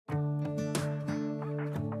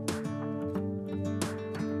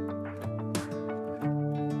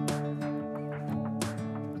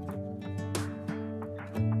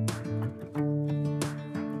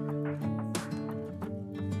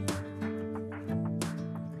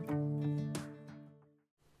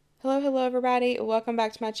Hello everybody. Welcome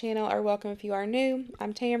back to my channel, or welcome if you are new.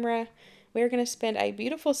 I'm Tamara. We're going to spend a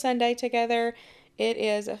beautiful Sunday together. It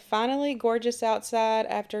is finally gorgeous outside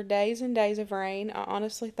after days and days of rain. I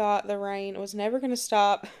honestly thought the rain was never going to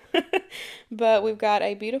stop, but we've got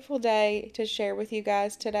a beautiful day to share with you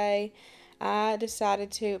guys today. I decided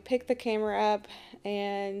to pick the camera up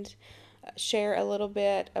and share a little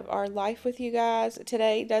bit of our life with you guys.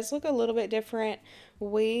 Today does look a little bit different.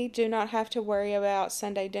 We do not have to worry about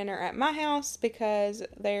Sunday dinner at my house because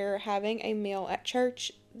they're having a meal at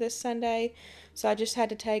church this Sunday. So I just had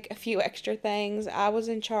to take a few extra things. I was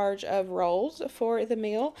in charge of rolls for the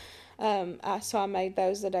meal. So I made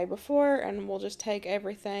those the day before, and we'll just take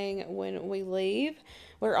everything when we leave.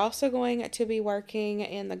 We're also going to be working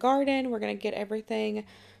in the garden. We're going to get everything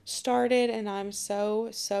started, and I'm so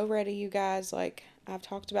ready, you guys. Like, I've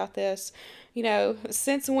talked about this,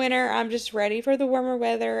 since winter. I'm just ready for the warmer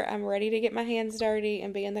weather. I'm ready to get my hands dirty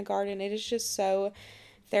and be in the garden. It is just so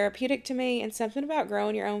therapeutic to me, and something about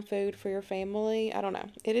growing your own food for your family. I don't know.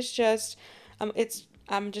 It is just,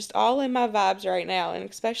 I'm just all in my vibes right now, and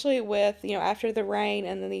especially with, after the rain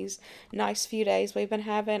and then these nice few days we've been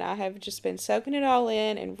having, I have just been soaking it all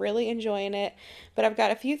in and really enjoying it. But I've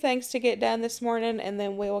got a few things to get done this morning, and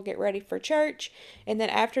then we will get ready for church. And then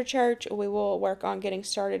after church, we will work on getting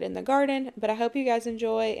started in the garden. But I hope you guys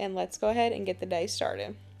enjoy, and let's go ahead and get the day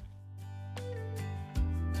started.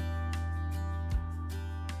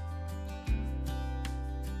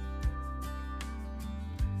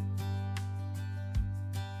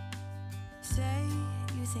 Say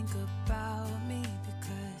you think about me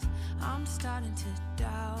because I'm starting to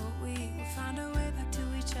doubt we will find our way back to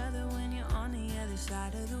each other when you're on the other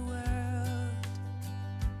side of the world.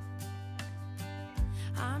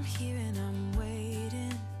 I'm here and I'm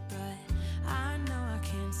waiting, but I know I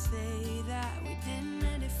can't say that we didn't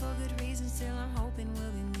end it for good reason. Still I'm hoping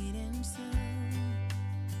we'll be meeting soon.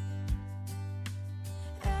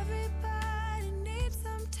 Everybody needs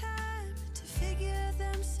some time to figure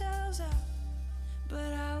themselves out, but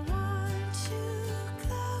I want you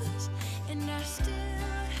close, and I still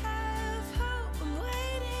have hope. I'm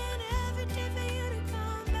waiting every day for you to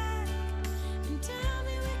come back and tell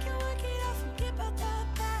me we can work it out, forget about the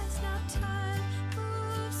past. Now time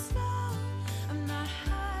moves slow. I'm not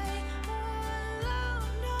high or low,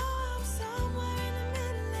 no, I'm somewhere in the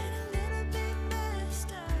middle and a little bit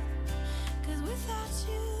messed up, 'cause without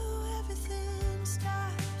you everything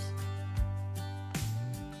stops.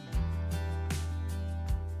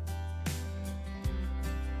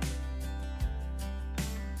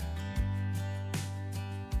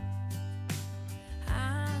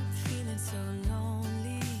 So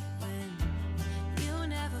lonely when you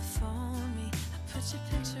never phone me. I put your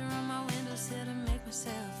picture on my windowsill to make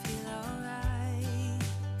myself feel alright,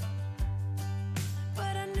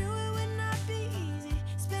 but I knew it would not be easy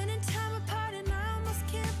spending time apart, and I almost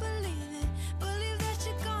can't believe it. Believe that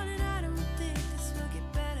you're gone, and I don't think this will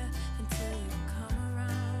get better until you come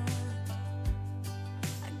around.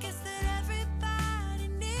 I guess that everybody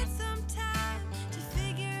needs some time to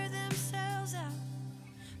figure themselves out,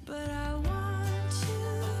 but I want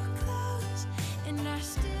you close, and I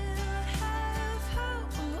still have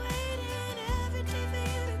hope. I'm waiting every day for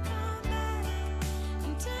you to come back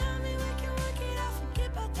and tell me we can work it out,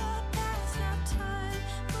 forget about the past. Now time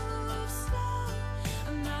moves slow.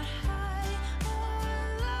 I'm not high or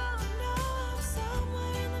low, no, I'm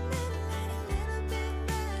somewhere in the middle and a little bit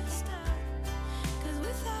messed up, 'cause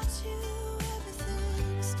without you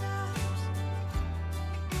everything stops.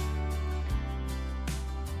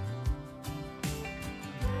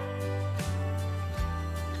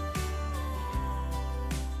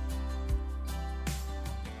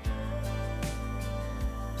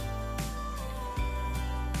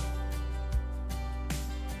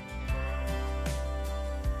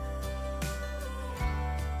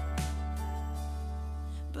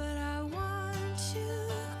 But I want you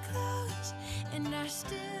close, and I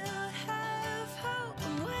still have hope.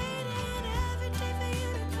 I'm waiting every day for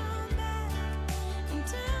you to come back and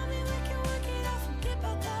tell me we can work it out, forget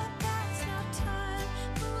about the past. Now time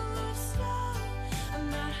moves slow. I'm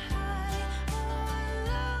not high or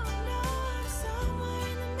low, no, I'm somewhere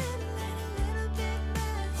in the middle and a little bit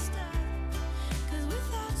messed up, 'cause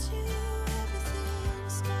without you everything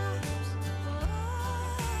stops.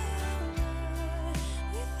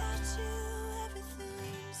 Without you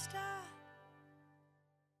everything stops.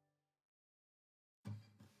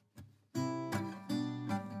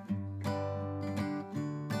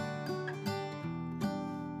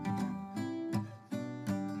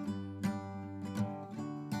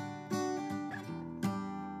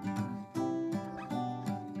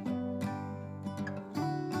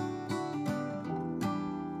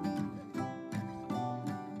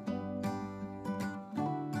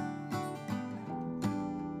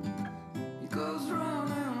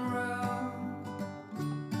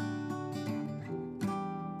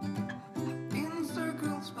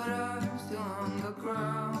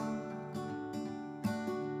 ground.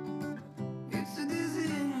 It's a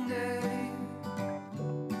dizzying day.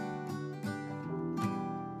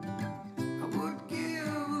 I would give a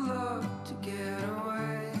lot to get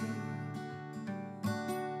away.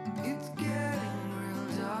 It's getting real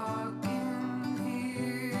dark in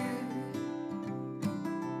here.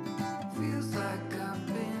 Feels like I've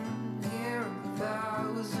been here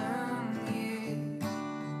 1,000 years.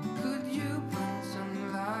 Could you bring some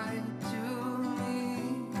light to me?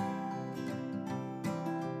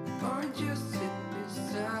 Or just sit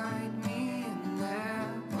beside me and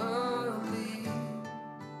never leave?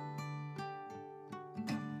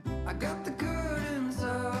 I got the curtains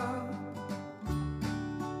up.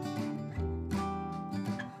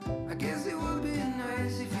 I guess it would be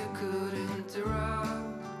nice if you could interrupt.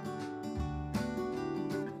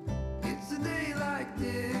 It's a day like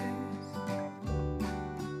this.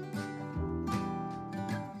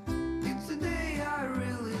 It's a day I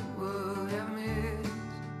really would have missed.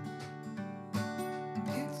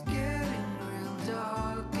 It's getting real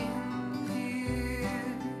dark in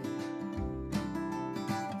here.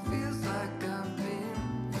 Feels like I've been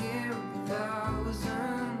here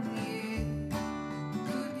 1,000 years.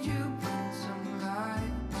 Could you bring some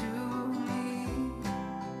light to me?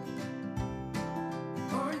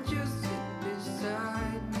 Or just sit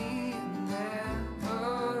beside me and never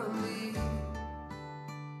leave?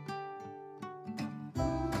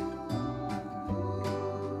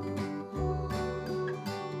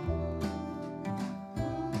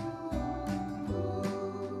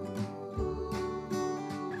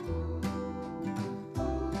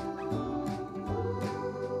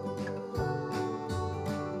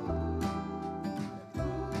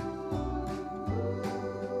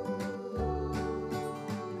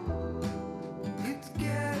 It's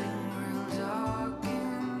getting real dark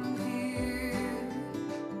in here.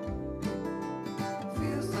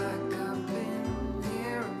 Feels like I've been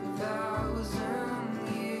here 1,000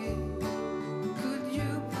 years. Could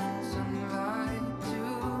you bring some light to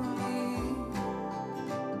me?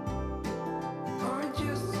 Or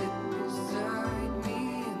just sit beside me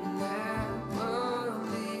and never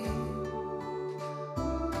leave?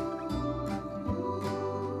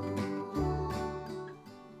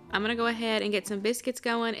 I'm gonna go ahead and get some biscuits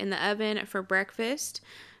going in the oven for breakfast.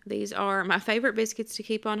 These are my favorite biscuits to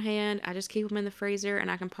keep on hand. I just keep them in the freezer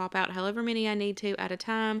and I can pop out however many I need to at a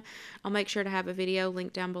time. I'll make sure to have a video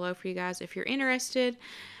linked down below for you guys if you're interested.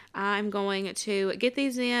 I'm going to get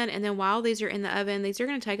these in, and then while these are in the oven, these are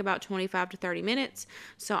going to take about 25 to 30 minutes.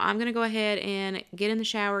 So I'm going to go ahead and get in the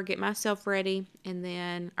shower, get myself ready, and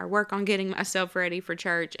then or work on getting myself ready for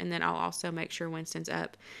church, and then I'll also make sure Winston's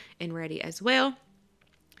up and ready as well.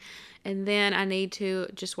 And then I need to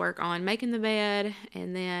just work on making the bed.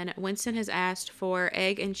 And then Winston has asked for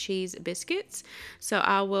egg and cheese biscuits. So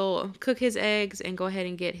I will cook his eggs and go ahead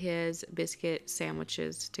and get his biscuit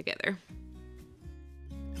sandwiches together.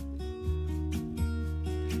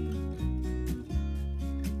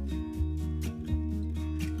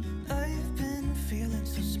 I've been feeling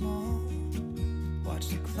so small. Watch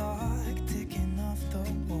the clock ticking off the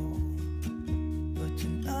wall. But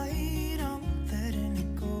tonight I'm letting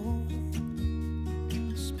it go.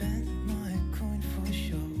 Spend my coin for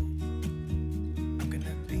sure. I'm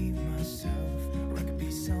gonna be myself, or I could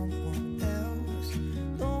be someone else.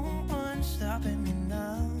 No one's stopping me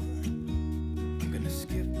now. I'm gonna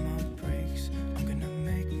skip my breaks. I'm gonna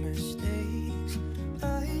make mistakes.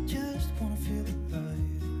 I just wanna feel alive.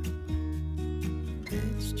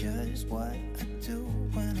 It's just what I do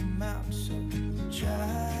when I'm out. So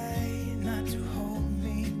try not to hold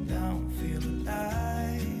me down. Feel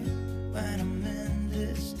alive when I'm in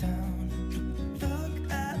this town.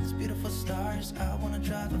 Look at these beautiful stars. I wanna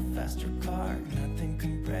drive a faster car. Nothing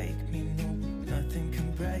can break me, no, nothing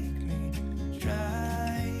can break me.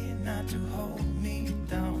 Try not to hold me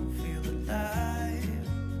down. Feel alive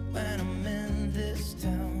when I'm in this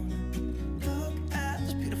town. Look at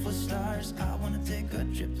these beautiful stars. I wanna take a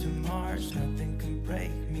trip to Mars. Nothing can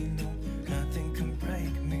break me, no, nothing can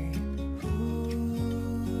break me.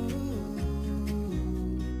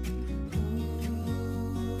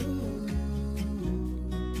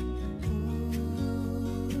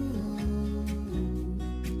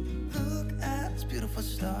 Look at these beautiful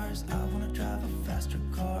stars. I wanna drive a faster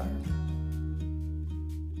car.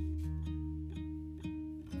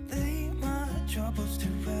 Lay my troubles to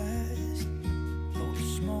rest. Blow the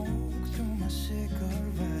smoke through my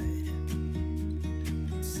cigarette.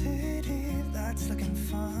 City lights looking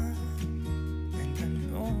fine, and I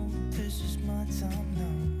know this is my time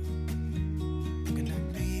now. I'm gonna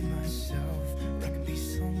be myself, or I could be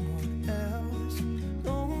someone else.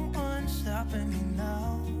 No one's stopping me now.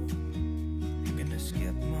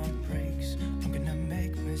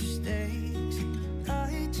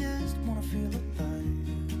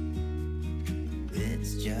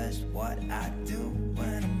 It's just what I do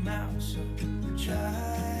when I'm out. So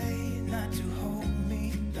try not to hold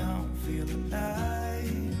me down. Feel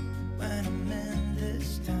alive when I'm in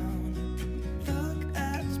this town. Look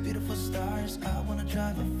at these beautiful stars. I wanna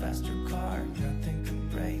drive a faster car. Nothing can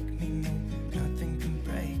break me, no, nothing can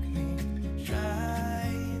break me. Try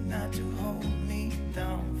not to hold me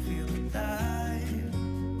down. Feel alive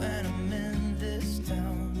when I'm in this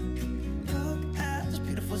town. Look at these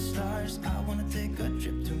beautiful stars. I wanna take a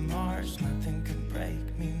trip to Mars. Nothing can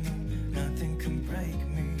break me, no, nothing can break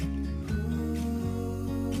me.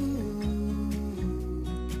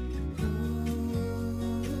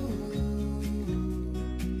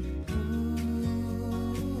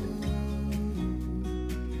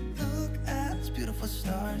 Look at these beautiful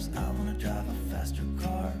stars. I wanna drive a faster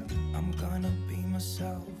car. I'm gonna be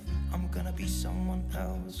myself. I'm gonna be someone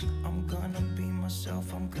else. I'm gonna be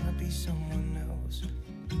myself. I'm gonna be someone else.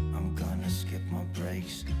 I'm gonna skip my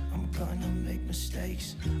breaks. I'm gonna make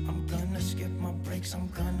mistakes. I'm gonna skip my breaks. I'm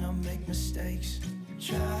gonna make mistakes.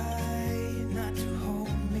 Try not to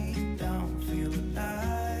hold me down. Feel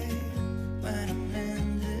alive when I'm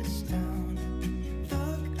in this town.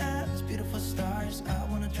 Look at these beautiful stars. I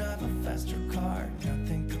wanna drive a faster car.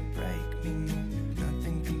 Nothing can break me, no,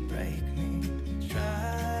 nothing can break me.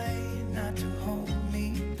 Try not to hold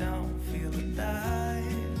me down. Feel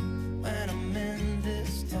alive when I'm in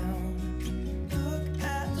this town. Look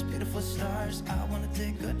at those beautiful stars. I wanna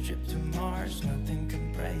take a trip to Mars. Nothing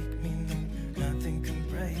can break me, no, nothing can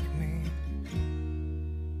break me.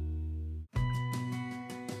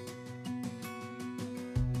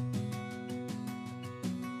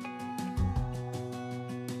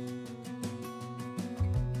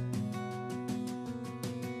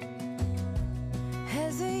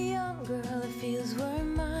 As a young girl, the fields were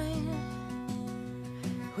mine.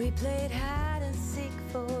 We played hide and seek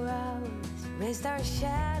for hours, raised our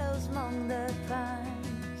shadows among the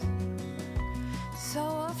pines. So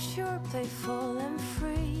offshore, playful and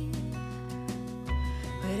free,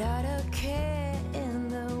 without a care in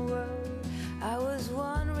the world. I was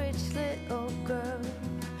one rich little girl,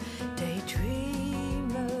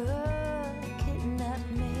 daydreamer, kidnap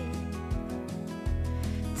me,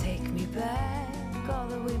 take me back, all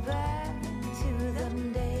the way back to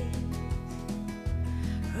them days,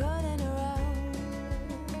 running around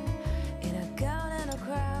in a gown and a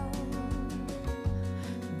crown,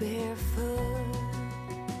 barefoot.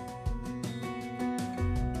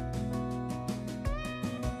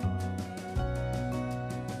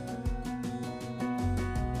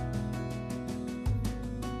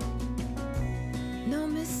 No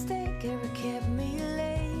mistake ever kept me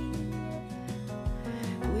late.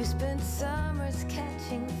 We spent summers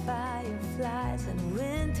catching fireflies and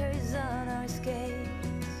winters on our skates.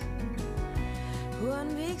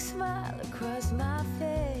 One big smile across my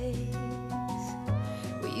face.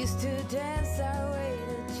 We used to dance our way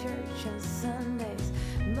to church on Sundays.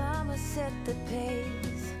 Mama set the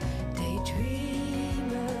pace.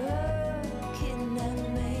 Daydreamer, kidnap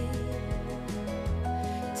me,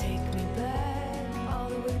 take me back, all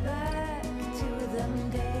the way back to them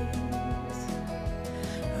days,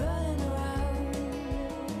 running around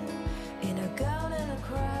in a gown and a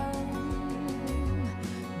crown,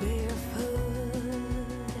 barefoot.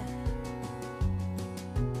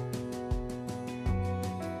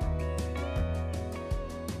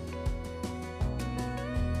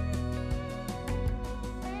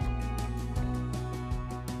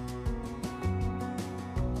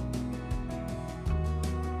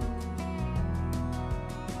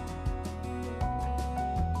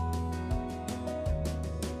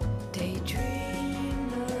 Daydreamer,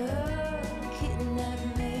 kidnap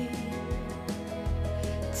me,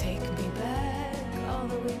 take me back, all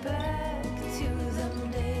the way back to them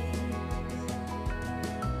days.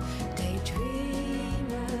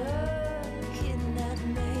 Daydreamer, kidnap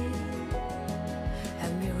me,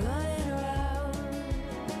 have me running around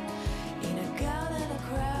in a gown and a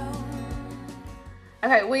crown.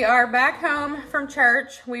 Okay, we are back home from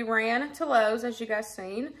church. We ran to Lowe's, as you guys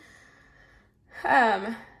seen.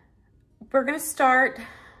 We're gonna start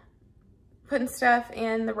putting stuff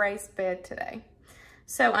in the raised bed today.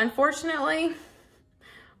 So unfortunately,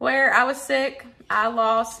 where I was sick, I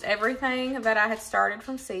lost everything that I had started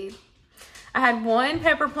from seed. I had one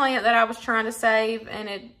pepper plant that I was trying to save,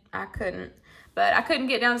 and I couldn't. But I couldn't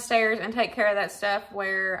get downstairs and take care of that stuff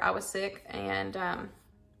where I was sick, and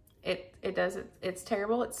it's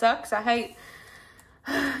terrible. It sucks. I hate,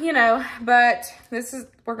 you know, but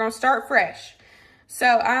we're gonna start fresh. So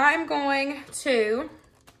I'm going to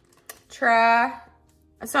try,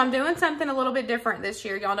 so I'm doing something a little bit different this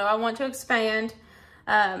year. Y'all know I want to expand.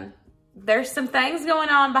 there's some things going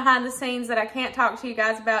on behind the scenes that I can't talk to you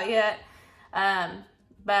guys about yet.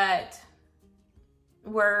 But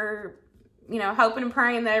we're, you know, hoping and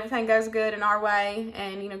praying that everything goes good in our way.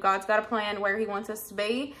 And, you know, God's got a plan where he wants us to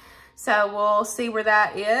be. So we'll see where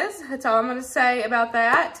that is. That's all I'm going to say about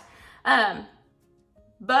that.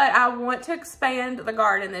 But I want to expand the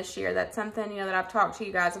garden this year. That's something, you know, that I've talked to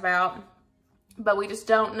you guys about. But we just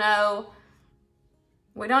don't know.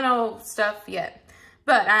 We don't know stuff yet.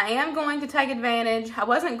 But I am going to take advantage. I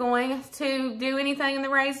wasn't going to do anything in the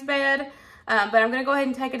raised bed. But I'm going to go ahead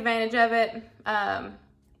and take advantage of it.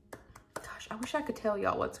 Gosh, I wish I could tell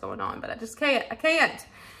y'all what's going on. But I just can't. I can't.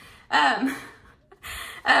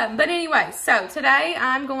 But anyway, so today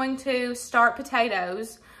I'm going to start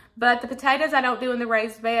potatoes. But the potatoes I don't do in the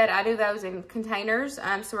raised bed. I do those in containers.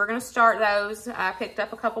 So we're going to start those. I picked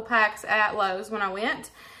up a couple packs at Lowe's when I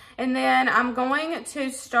went. And then I'm going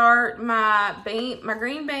to start my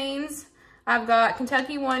green beans. I've got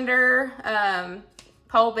Kentucky Wonder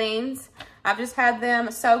pole beans. I've just had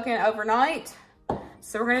them soaking overnight.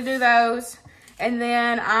 So we're going to do those. And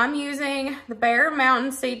then I'm using the Bear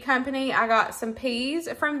Mountain Seed Company. I got some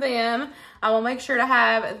peas from them. I will make sure to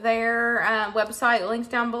have their website linked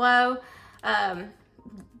down below.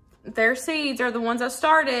 Their seeds are the ones I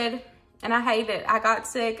started. And I hate it. I got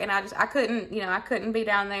sick and I couldn't, you know, I couldn't be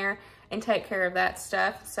down there and take care of that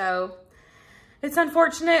stuff. So it's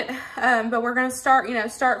unfortunate, but we're going to start, you know,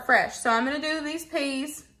 start fresh. So I'm going to do these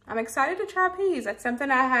peas. I'm excited to try peas. That's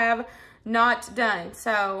something I have not done.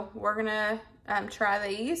 So we're going to try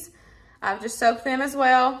these. I've just soaked them as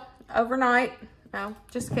well overnight. No,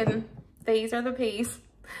 just kidding. These are the peas.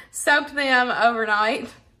 Soaked them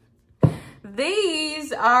overnight.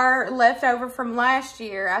 These are left over from last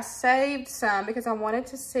year. I saved some because I wanted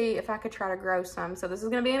to see if I could try to grow some. So this is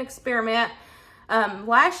going to be an experiment.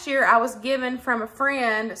 Last year I was given from a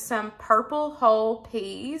friend some purple whole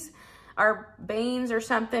peas or beans or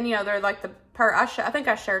something. You know, they're like I think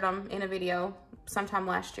I shared them in a video sometime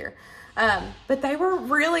last year. But they were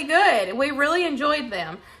really good. We really enjoyed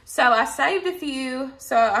them. So I saved a few.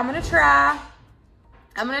 So I'm going to try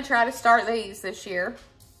to start these this year.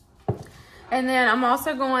 And then I'm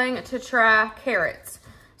also going to try carrots.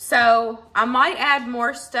 So I might add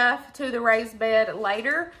more stuff to the raised bed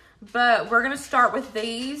later, but we're gonna start with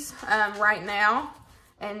these right now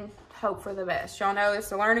and hope for the best. Y'all know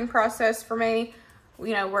it's a learning process for me.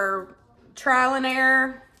 You know, we're trial and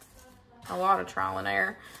error, a lot of trial and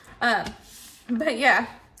error. But yeah,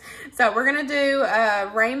 so we're gonna do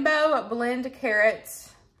rainbow blend carrots.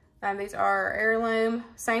 These are heirloom,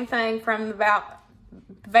 same thing from the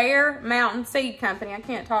Bear Mountain Seed Company. I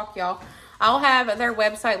can't talk, y'all. I'll have their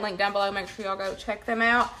website linked down below. Make sure y'all go check them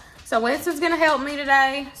out. So Winston's going to help me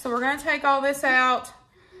today. So we're going to take all this out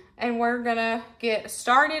and we're going to get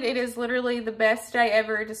started. It is literally the best day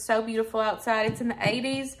ever. It is so beautiful outside. It's in the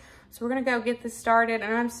 80s. So we're going to go get this started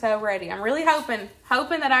and I'm so ready. I'm really hoping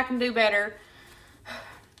that I can do better.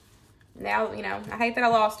 Now, you know, I hate that I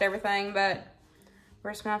lost everything, but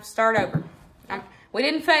we're just going to have to start over. We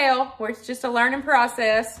didn't fail. It's just a learning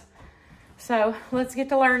process. So let's get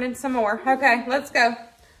to learning some more. Okay, let's go.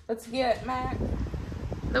 Let's get Mac.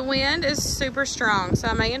 The wind is super strong, so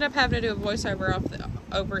I may end up having to do a voiceover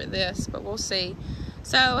over this, but we'll see.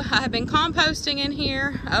 So I have been composting in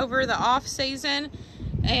here over the off season,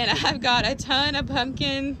 and I've got a ton of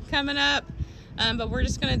pumpkin coming up. But we're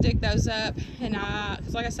just going to dig those up, and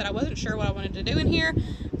because like I said, I wasn't sure what I wanted to do in here,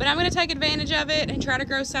 but I'm going to take advantage of it and try to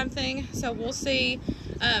grow something, so we'll see.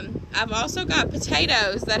 I've also got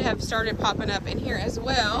potatoes that have started popping up in here as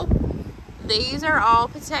well. These are all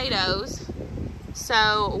potatoes,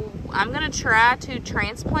 so I'm going to try to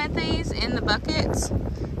transplant these in the buckets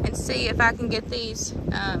and see if I can get these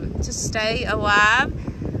to stay alive.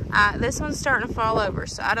 This one's starting to fall over,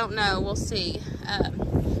 so I don't know. We'll see.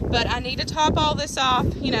 But I need to top all this off,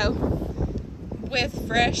 you know, with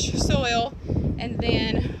fresh soil, and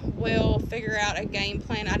then we'll figure out a game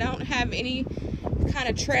plan. I don't have any kind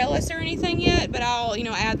of trellis or anything yet, but I'll, you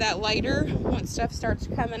know, add that later once stuff starts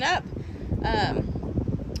coming up.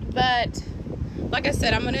 But like I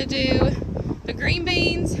said, I'm going to do the green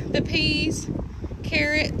beans, the peas,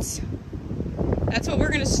 carrots. That's what we're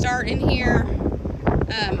going to start in here.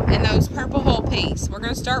 And those purple whole peas. We're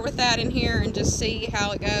going to start with that in here and just see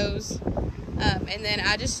how it goes. And then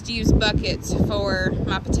I just use buckets for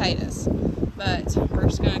my potatoes. But we're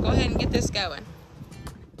just going to go ahead and get this going.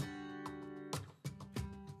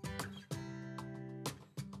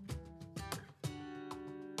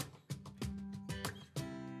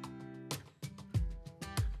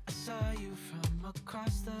 I saw you from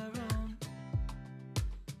across the room.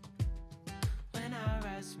 When our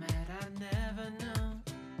eyes met, I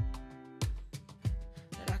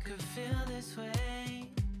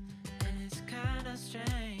kinda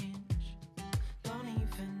strange. Don't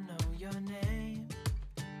even know your name.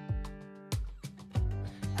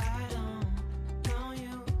 I don't know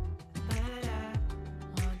you, but I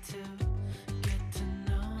want to get to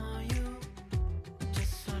know you.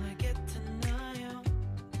 Just wanna get to know you.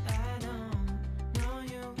 I don't know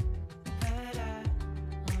you, but I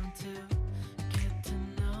want to get to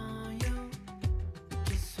know you.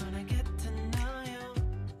 Just wanna get to know you.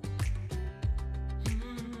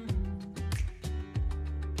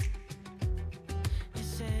 You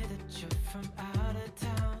say that you're from out of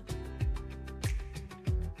town.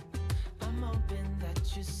 I'm hoping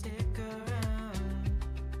that you stick around.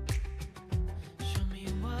 Show me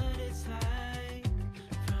what it's like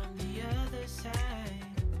from the other side.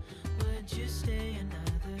 Would you stay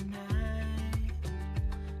another night?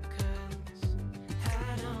 'Cause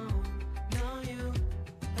I don't know you,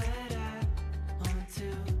 but I want to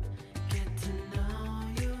get to know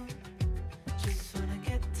you. Just wanna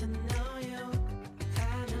get to know you.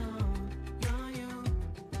 I don't know you,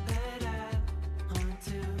 but I want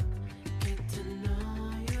to get to know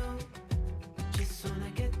you. Just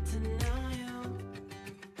wanna get to know you.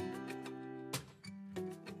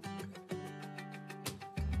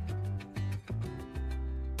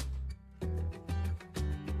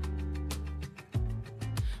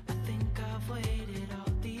 I think I've waited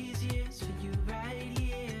all these years for you right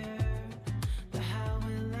here. But how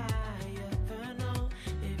will I ever know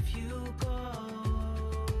if you go?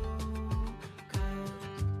 'Cause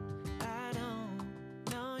I don't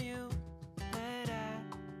know you, but I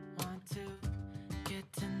want to get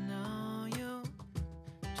to know you.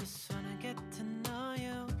 Just wanna get to know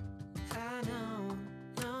you. I don't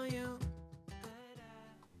know you, but I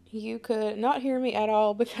You could not hear me at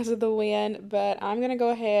all because of the wind, but I'm going to go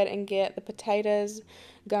ahead and get the potatoes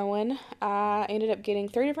going. I ended up getting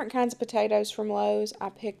 3 different kinds of potatoes from Lowe's. I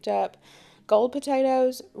picked up gold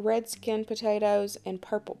potatoes, red skin potatoes, and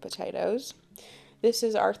purple potatoes. This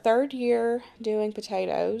is our 3rd year doing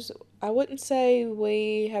potatoes. I wouldn't say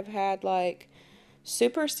we have had like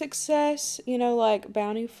super success, like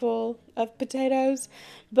bountiful of potatoes,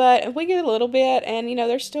 but we get a little bit, and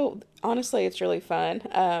they're still, honestly, it's really fun,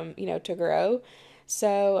 to grow.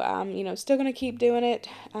 So I'm, still gonna keep doing it.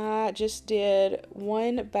 I just did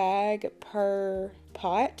 1 bag per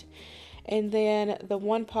pot, and then the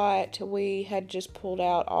one pot we had just pulled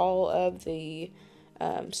out all of the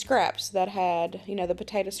scraps that had, the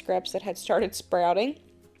potato scraps that had started sprouting.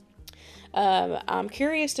 I'm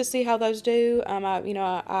curious to see how those do.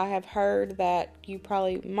 I have heard that you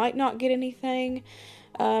probably might not get anything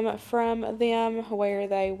from them where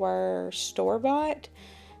they were store-bought.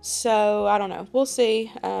 So, I don't know. We'll see.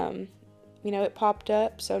 It popped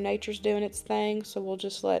up, so nature's doing its thing. So we'll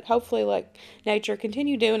just hopefully let nature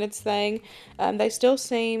continue doing its thing. They still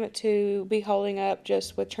seem to be holding up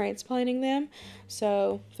just with transplanting them.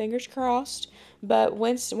 So, fingers crossed. But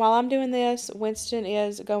while I'm doing this, Winston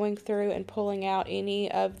is going through and pulling out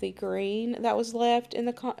any of the green that was left in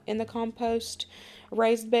the compost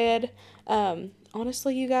raised bed.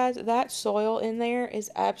 Honestly, you guys, that soil in there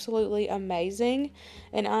is absolutely amazing,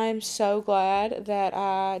 and I'm so glad that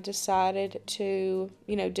I decided to,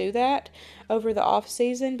 do that over the off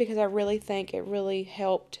season, because I really think it really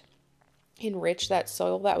helped enrich that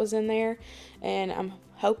soil that was in there. And I'm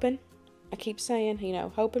hoping, I keep saying,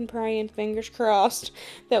 hope and praying, fingers crossed,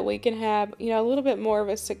 that we can have, a little bit more of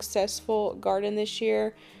a successful garden this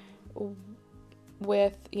year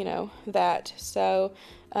with, that. So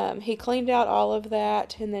he cleaned out all of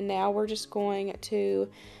that, and then now we're just going to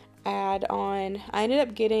add on. I ended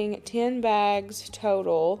up getting 10 bags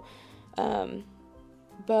total,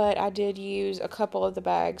 but I did use a couple of the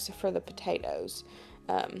bags for the potatoes.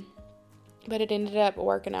 But it ended up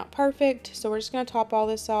working out perfect. So we're just going to top all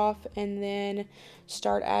this off and then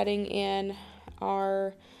start adding in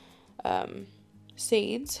our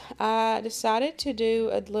seeds. I decided to do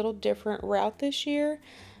a little different route this year.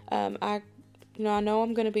 I know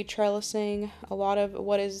I'm going to be trellising a lot of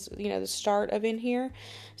what is, the start of in here.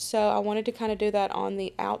 So I wanted to kind of do that on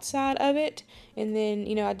the outside of it. And then,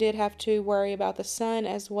 I did have to worry about the sun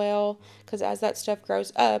as well, because as that stuff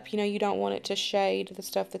grows up, you don't want it to shade the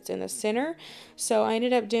stuff that's in the center. So I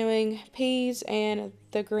ended up doing peas and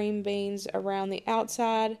the green beans around the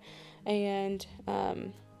outside, and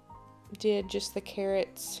did just the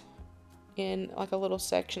carrots in like a little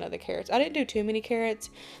section of the carrots. I didn't do too many carrots.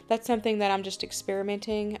 That's something that I'm just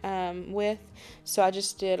experimenting with. So I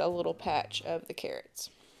just did a little patch of the carrots.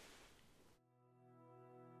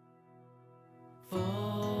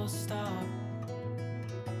 full stop.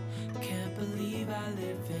 Can't believe I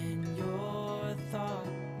live in your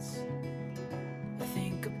thoughts. I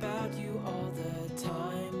think about you all the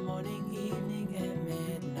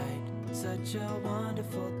such a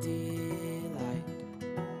wonderful delight.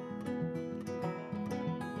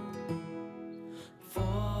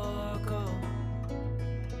 Forgo,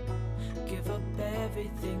 give up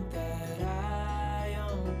everything that I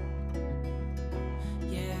own.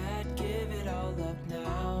 Yeah, I'd give it all up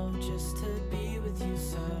now just to be with you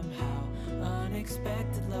somehow.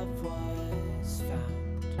 Unexpected love was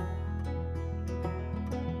found.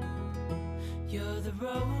 You're the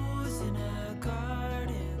rose in a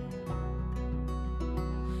garden,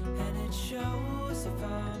 and it shows if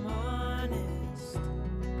I'm honest.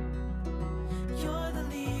 You're the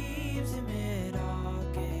leaves in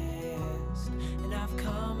mid-August, and I've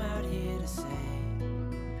come out here to say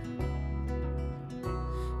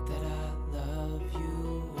that I love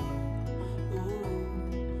you. Ooh,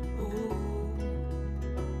 ooh,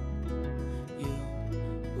 you,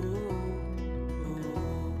 ooh, ooh.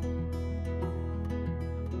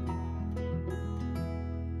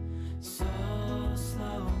 So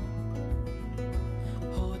slow,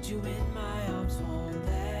 hold you in my arms, won't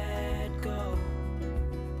let go.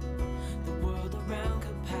 The world around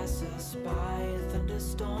could pass us by, a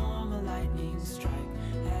thunderstorm, a lightning strike,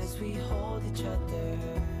 as we hold each other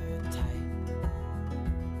tight.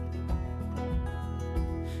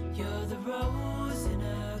 You're the rose in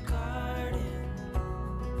a garden,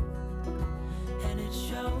 and it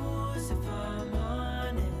shows if I'm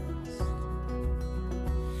honest.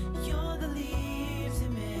 You're the leaves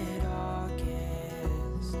in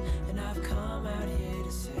mid-August, and I've come out here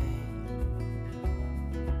to say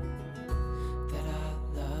that I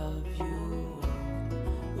love you.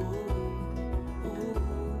 Ooh, ooh,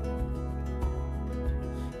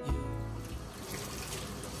 you.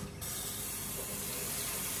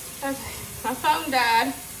 Okay, my phone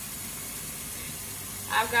died.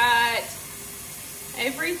 I've got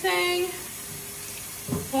everything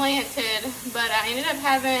planted, but I ended up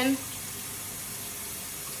having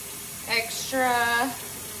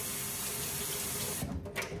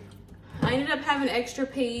extra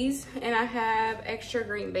peas, and I have extra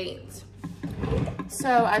green beans.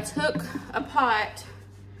 So I took a pot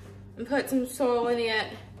and put some soil in it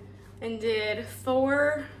and did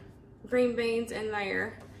 4 green beans in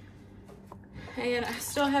there. And I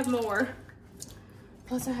still have more.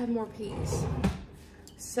 Plus I have more peas.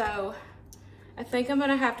 So I think I'm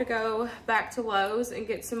gonna have to go back to Lowe's and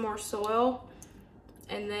get some more soil,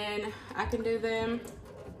 and then I can do them.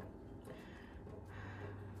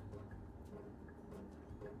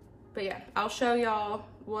 But yeah, I'll show y'all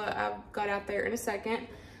what I've got out there in a second.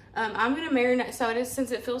 I'm gonna marinate, so it is,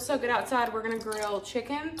 since it feels so good outside, we're gonna grill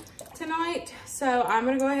chicken tonight. So I'm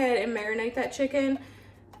gonna go ahead and marinate that chicken.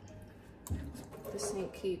 The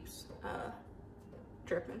sink keeps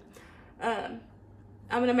dripping. I'm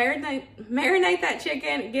gonna marinate that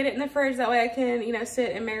chicken, get it in the fridge, that way I can, you know,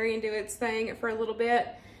 sit and marry and do its thing for a little bit,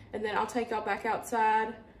 and then I'll take y'all back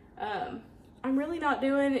outside. I'm really not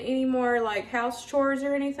doing any more like house chores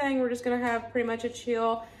or anything. We're just gonna have pretty much a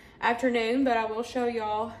chill afternoon, but I will show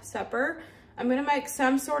y'all supper. I'm gonna make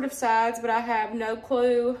some sort of sides, but I have no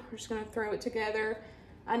clue. We're just gonna throw it together.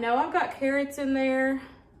 I know I've got carrots in there.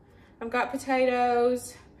 I've got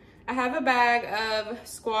potatoes. I have a bag of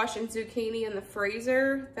squash and zucchini in the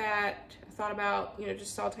freezer that I thought about, you know,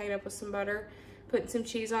 just sauteing up with some butter, putting some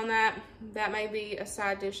cheese on that. That may be a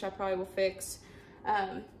side dish I probably will fix.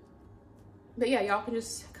 But yeah, y'all can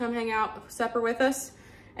just come hang out supper with us,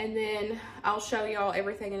 and then I'll show y'all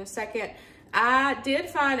everything in a second. I did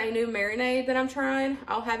find a new marinade that I'm trying.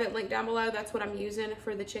 I'll have it linked down below. That's what I'm using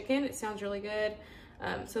for the chicken. It sounds really good.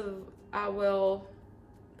 So I will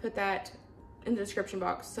put that in the description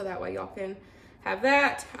box so that way y'all can have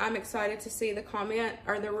that. I'm excited to see the comment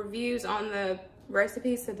or the reviews on the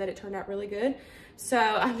recipe, said that it turned out really good. So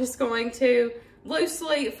I'm just going to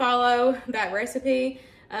loosely follow that recipe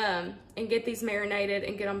and get these marinated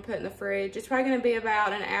and get them put in the fridge. It's probably gonna be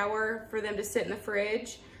about an hour for them to sit in the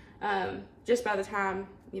fridge, just by the time,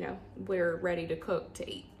 you know, we're ready to cook to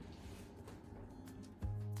eat.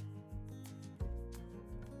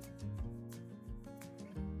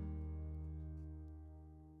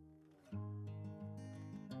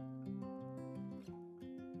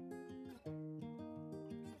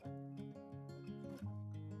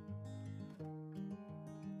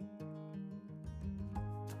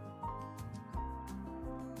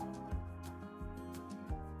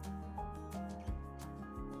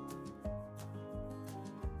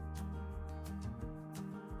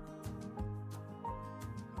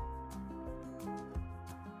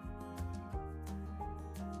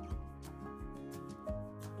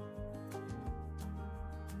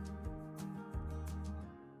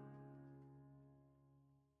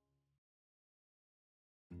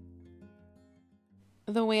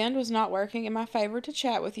 the wind was not working in my favor to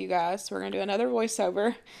chat with you guys. So we're going to do another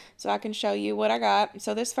voiceover so I can show you what I got.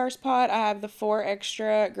 So this first pot, I have the 4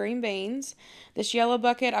 extra green beans. This yellow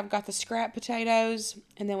bucket, I've got the scrap potatoes.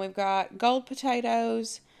 And then we've got gold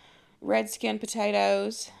potatoes, red skin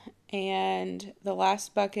potatoes. And the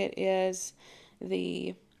last bucket is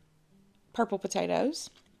the purple potatoes.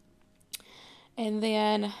 And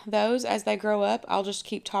then those, as they grow up, I'll just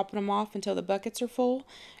keep topping them off until the buckets are full.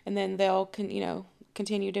 And then they'll,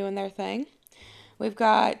 continue doing their thing. We've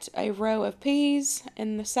got a row of peas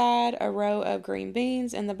in the side, a row of green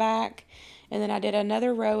beans in the back, and then I did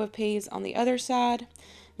another row of peas on the other side.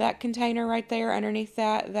 That container right there underneath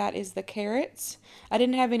that is the carrots. I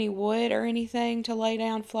didn't have any wood or anything to lay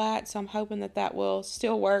down flat, so I'm hoping that will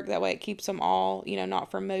still work. That way it keeps them all, not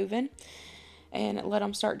from moving. And let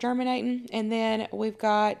them start germinating. And then we've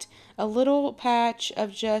got a little patch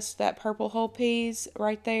of just that purple whole peas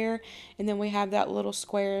right there. And then we have that little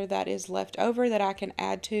square that is left over that I can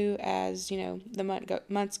add to as, the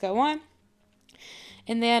months go on.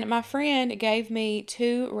 And then my friend gave me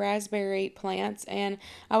 2 raspberry plants, and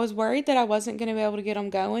I was worried that I wasn't going to be able to get them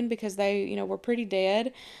going because they, were pretty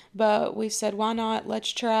dead. But we said, why not?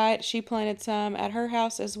 Let's try it. She planted some at her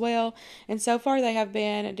house as well. And so far they have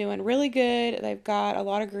been doing really good. They've got a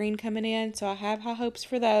lot of green coming in, so I have high hopes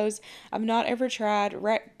for those. I've not ever tried,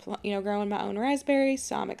 growing my own raspberries,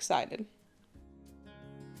 so I'm excited.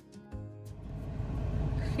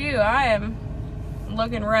 Phew, I am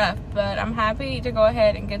looking rough, but I'm happy to go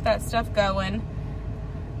ahead and get that stuff going.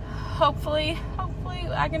 Hopefully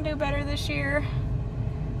I can do better this year.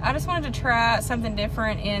 I just wanted to try something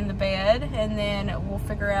different in the bed, and then we'll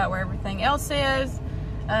figure out where everything else is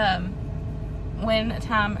when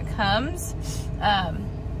time comes. But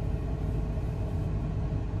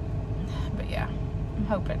yeah, I'm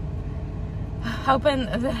hoping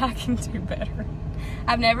that I can do better.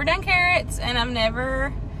 I've never done carrots, and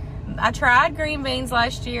I tried green beans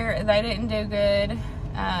last year. They didn't do good.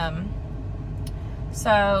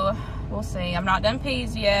 So we'll see. I've not done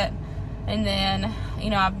peas yet. And then,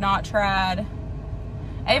 I've not tried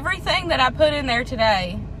everything that I put in there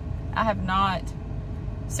today. I have not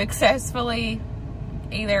successfully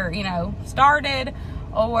either, started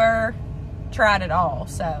or tried it all.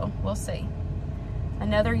 So we'll see.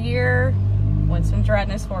 Another year. Winston's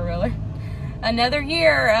riding his 4-wheeler. Another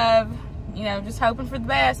year of just hoping for the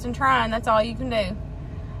best and trying. That's all you can do.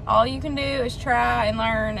 All you can do is try and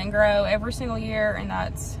learn and grow every single year, and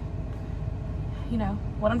that's,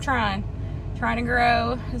 what I'm trying to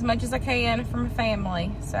grow as much as I can for my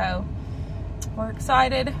family. So we're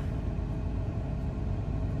excited.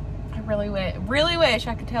 I really wish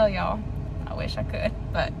I could tell y'all. I wish I could,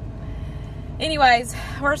 but anyways,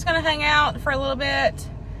 we're just gonna hang out for a little bit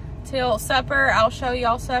till supper. I'll show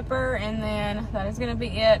y'all supper, and then that is gonna be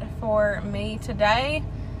it for me today.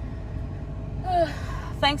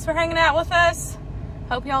 Thanks for hanging out with us.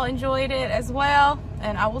 Hope y'all enjoyed it as well,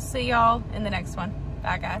 and I will see y'all in the next one.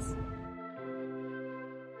 Bye, guys.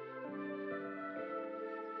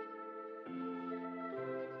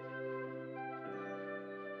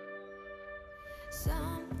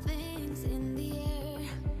 Something's in the air.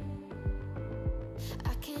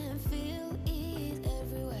 I can feel it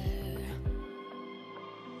everywhere.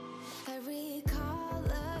 Every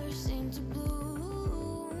color seems to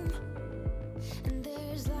bloom, and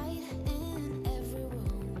there's light in every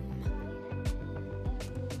room.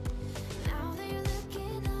 Now they're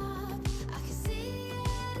looking up. I can see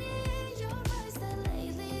it in your eyes that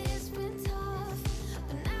lately it's been tough.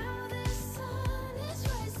 But now the sun is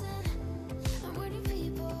rising. I'm waiting,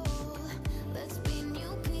 people. Let's be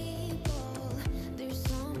new people. There's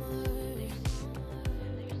summer.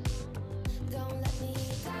 Don't let me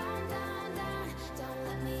down, down, down. Don't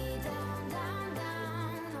let me down, down,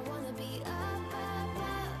 down. I wanna be up, up,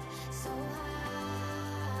 up. So high.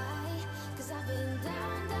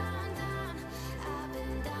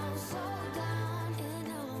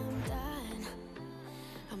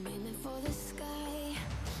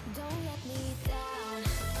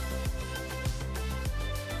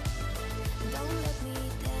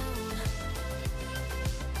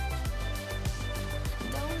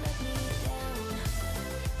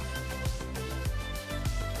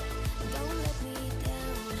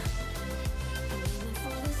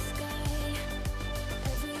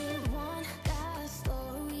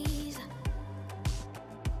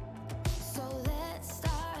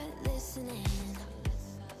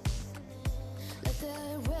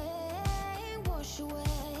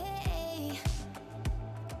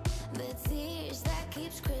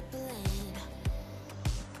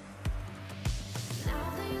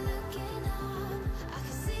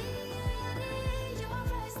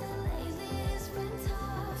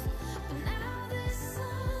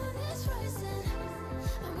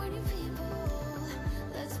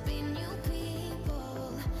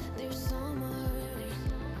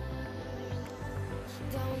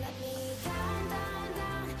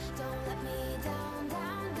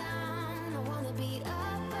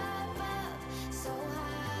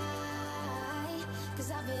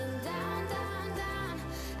 'Cause I've been down, down, down.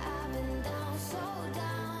 I've been down, so